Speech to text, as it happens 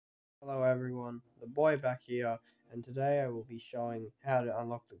Hello everyone, the boy back here, and today I will be showing how to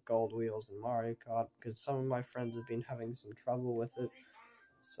unlock the gold wheels in Mario Kart because some of my friends have been having some trouble with it.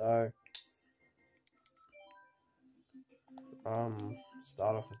 So,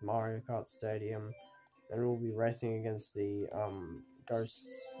 start off with Mario Kart Stadium, then we'll be racing against the ghosts,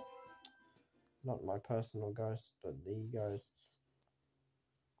 not my personal ghosts, but the ghosts.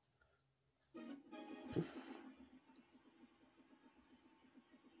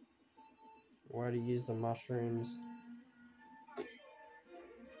 Where to use the mushrooms.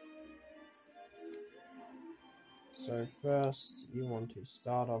 So first, you want to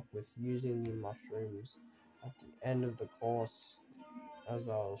start off with using the mushrooms at the end of the course, as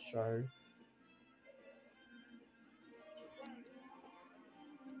I'll show.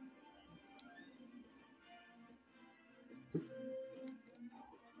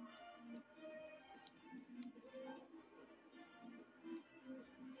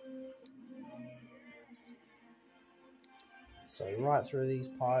 So right through these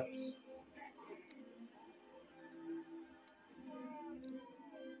pipes.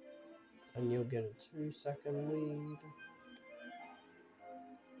 And you'll get a 2-second lead.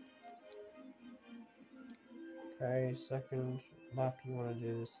 Okay, second lap you want to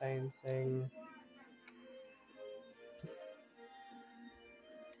do the same thing.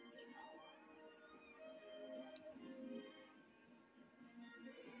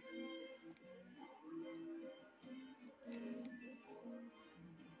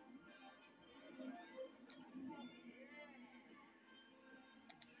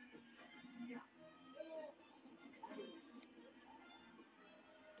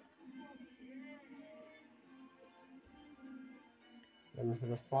 And for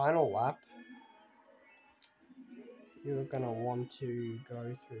the final lap, you're going to want to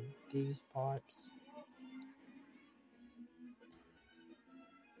go through these pipes.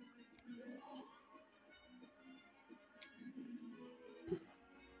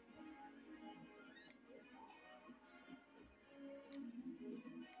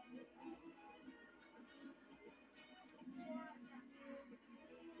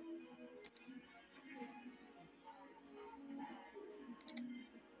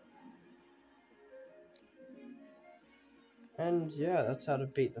 And yeah, that's how to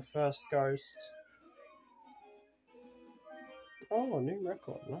beat the first ghost. Oh, new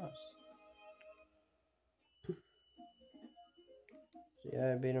record, nice.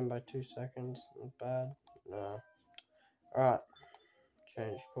 Yeah, I beat him by 2 seconds, not bad. Nah. Alright,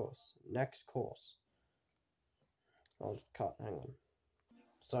 change course. Next course. I'll just cut, hang on.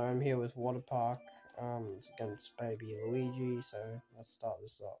 So I'm here with Water Park, it's against Baby Luigi, so let's start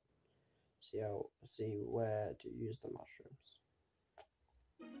this up. See where to use the mushrooms.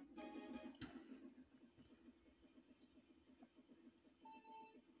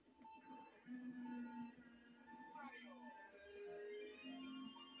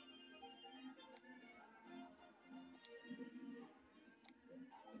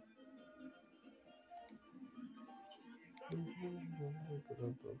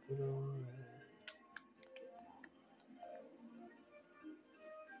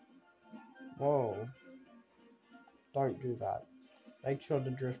 Whoa. Don't do that. Make sure to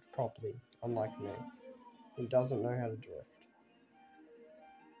drift properly, unlike me, who doesn't know how to drift.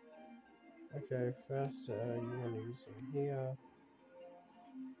 Okay, first you want to use them here.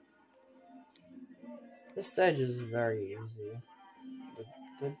 This stage is very easy.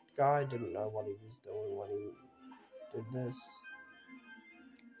 The guy didn't know what he was doing when he did this.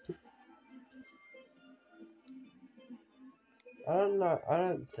 I don't know, I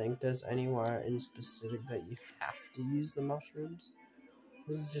don't think there's anywhere in specific that you have to use the mushrooms.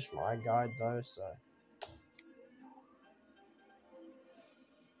 This is just my guide though, so.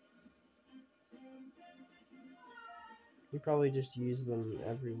 You probably just use them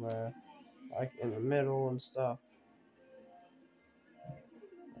everywhere, like in the middle and stuff.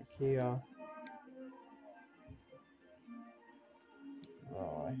 Like here.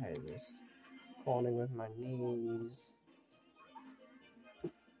 Oh, I hate this. Corning with my knees.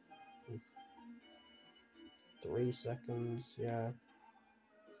 3 seconds, yeah.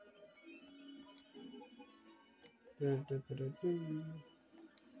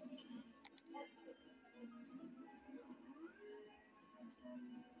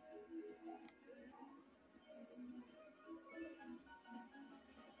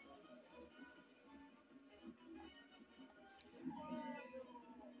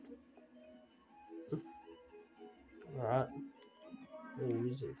 Alright. We'll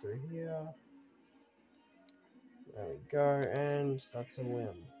use it through here. There we go, and that's a win.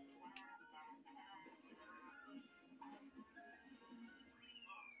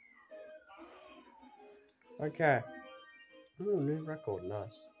 Okay. Ooh, new record,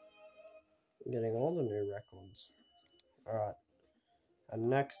 nice. I'm getting all the new records. Alright. And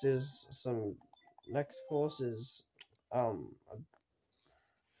next course is a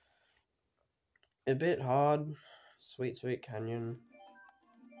bit hard. Sweet Canyon.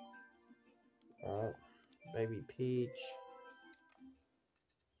 Baby Peach.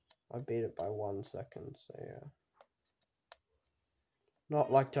 I beat it by 1 second, so yeah.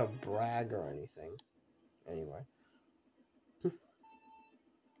 Not like to brag or anything. Anyway.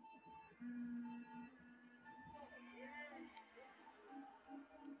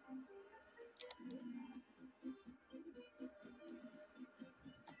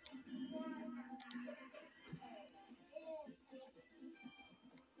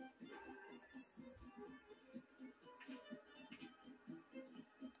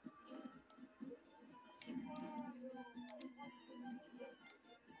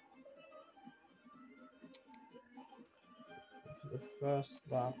 The first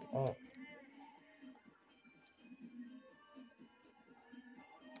lap up.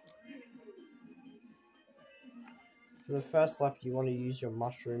 For the first lap, you want to use your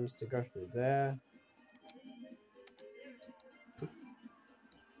mushrooms to go through there.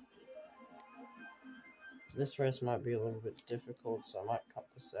 This race might be a little bit difficult, so I might cut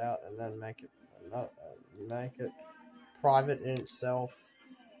this out and then make it private in itself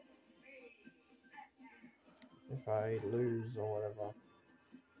if I lose or whatever.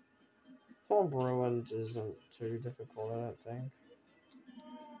 Thorn Ruins isn't too difficult, I don't think.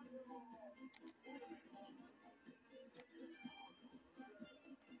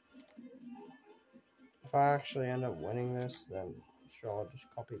 If I actually end up winning this, then sure, I'll just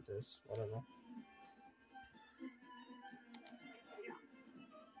copy this, whatever.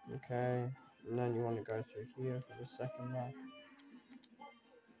 Okay, and then you want to go through here for the second lap.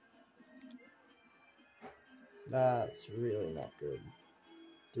 That's really not good.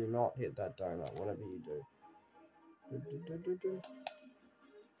 Do not hit that donut, whatever you do.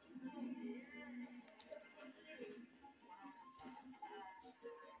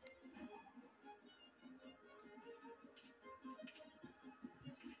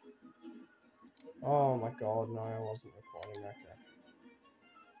 Oh my god, no, I wasn't recording, okay.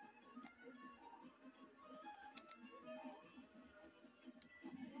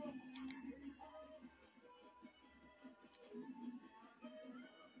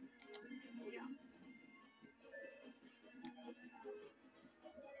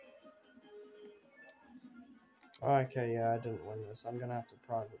 Okay, yeah, I didn't win this. I'm gonna have to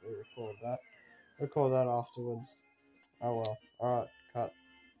privately record that afterwards. Oh well. Alright, cut.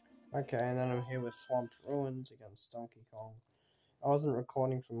 Okay, and then I'm here with Swamp Ruins against Donkey Kong. I wasn't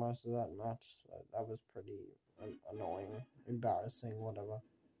recording for most of that match, so that was pretty annoying, embarrassing, whatever.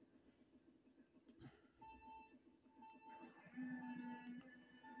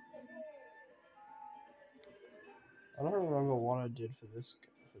 I don't remember what I did for this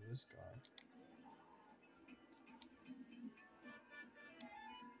guy.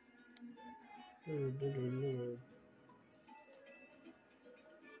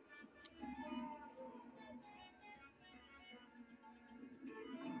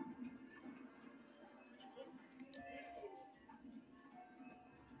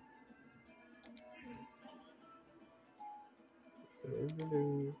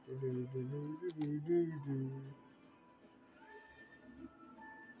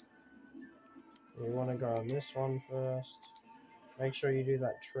 You want to go on this one first. Make sure you do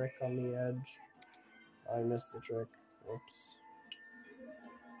that trick on the edge. I missed the trick. Whoops.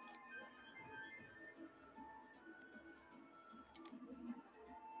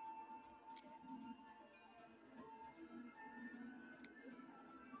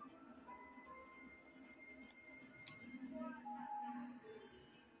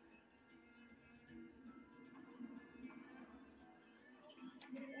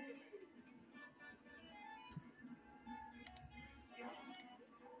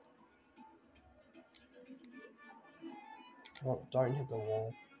 Oh, don't hit the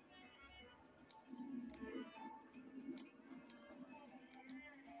wall.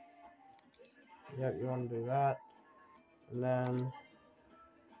 Yep, you want to do that. And then...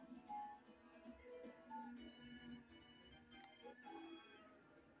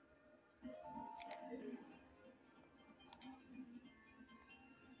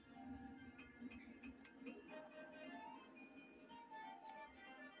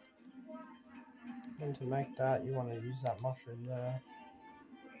 And to make that, you want to use that mushroom there.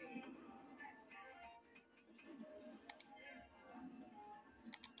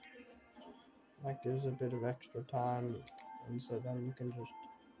 That gives a bit of extra time, and so then you can just...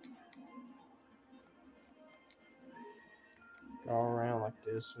 go around like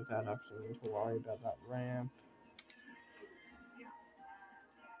this without having to worry about that ramp.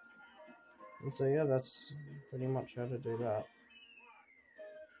 And so yeah, that's pretty much how to do that.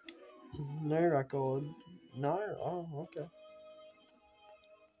 No record. No? Oh, okay.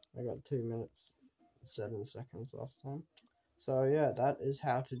 I got 2 minutes, 7 seconds last time. So yeah, that is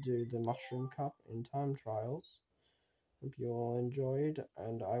how to do the mushroom cup in time trials. Hope you all enjoyed,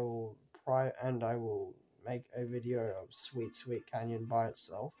 and I will make a video of Sweet Canyon by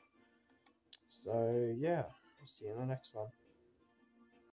itself. So yeah, I'll see you in the next one.